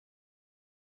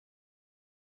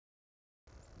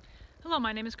Hello,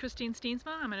 my name is Christine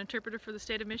Steensma. I'm an interpreter for the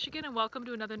state of Michigan, and welcome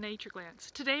to another Nature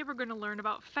Glance. Today we're going to learn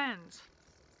about fens.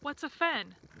 What's a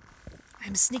fen?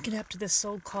 I'm sneaking up to this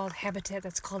so-called habitat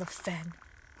that's called a fen.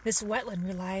 This wetland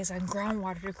relies on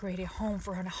groundwater to create a home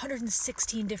for around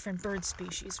 116 different bird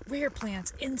species, rare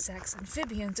plants, insects,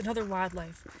 amphibians, and other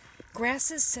wildlife.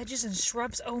 Grasses, sedges, and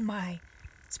shrubs, oh my.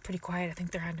 It's pretty quiet, I think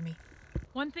they're onto me.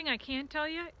 One thing I can tell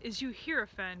you is you hear a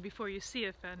fen before you see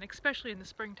a fen, especially in the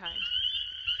springtime.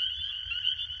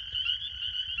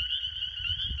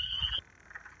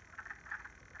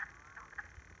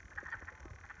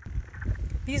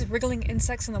 These wriggling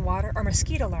insects in the water are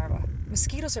mosquito larvae.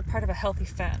 Mosquitoes are part of a healthy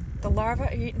fen. The larvae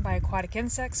are eaten by aquatic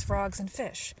insects, frogs, and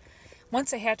fish.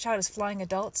 Once they hatch out as flying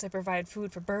adults, they provide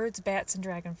food for birds, bats, and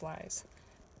dragonflies.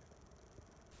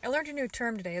 I learned a new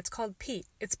term today. It's called peat.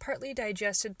 It's partly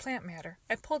digested plant matter.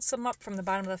 I pulled some up from the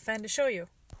bottom of the fen to show you.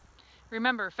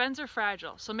 Remember, fens are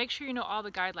fragile, so make sure you know all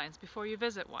the guidelines before you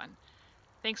visit one.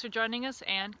 Thanks for joining us,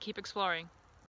 and keep exploring.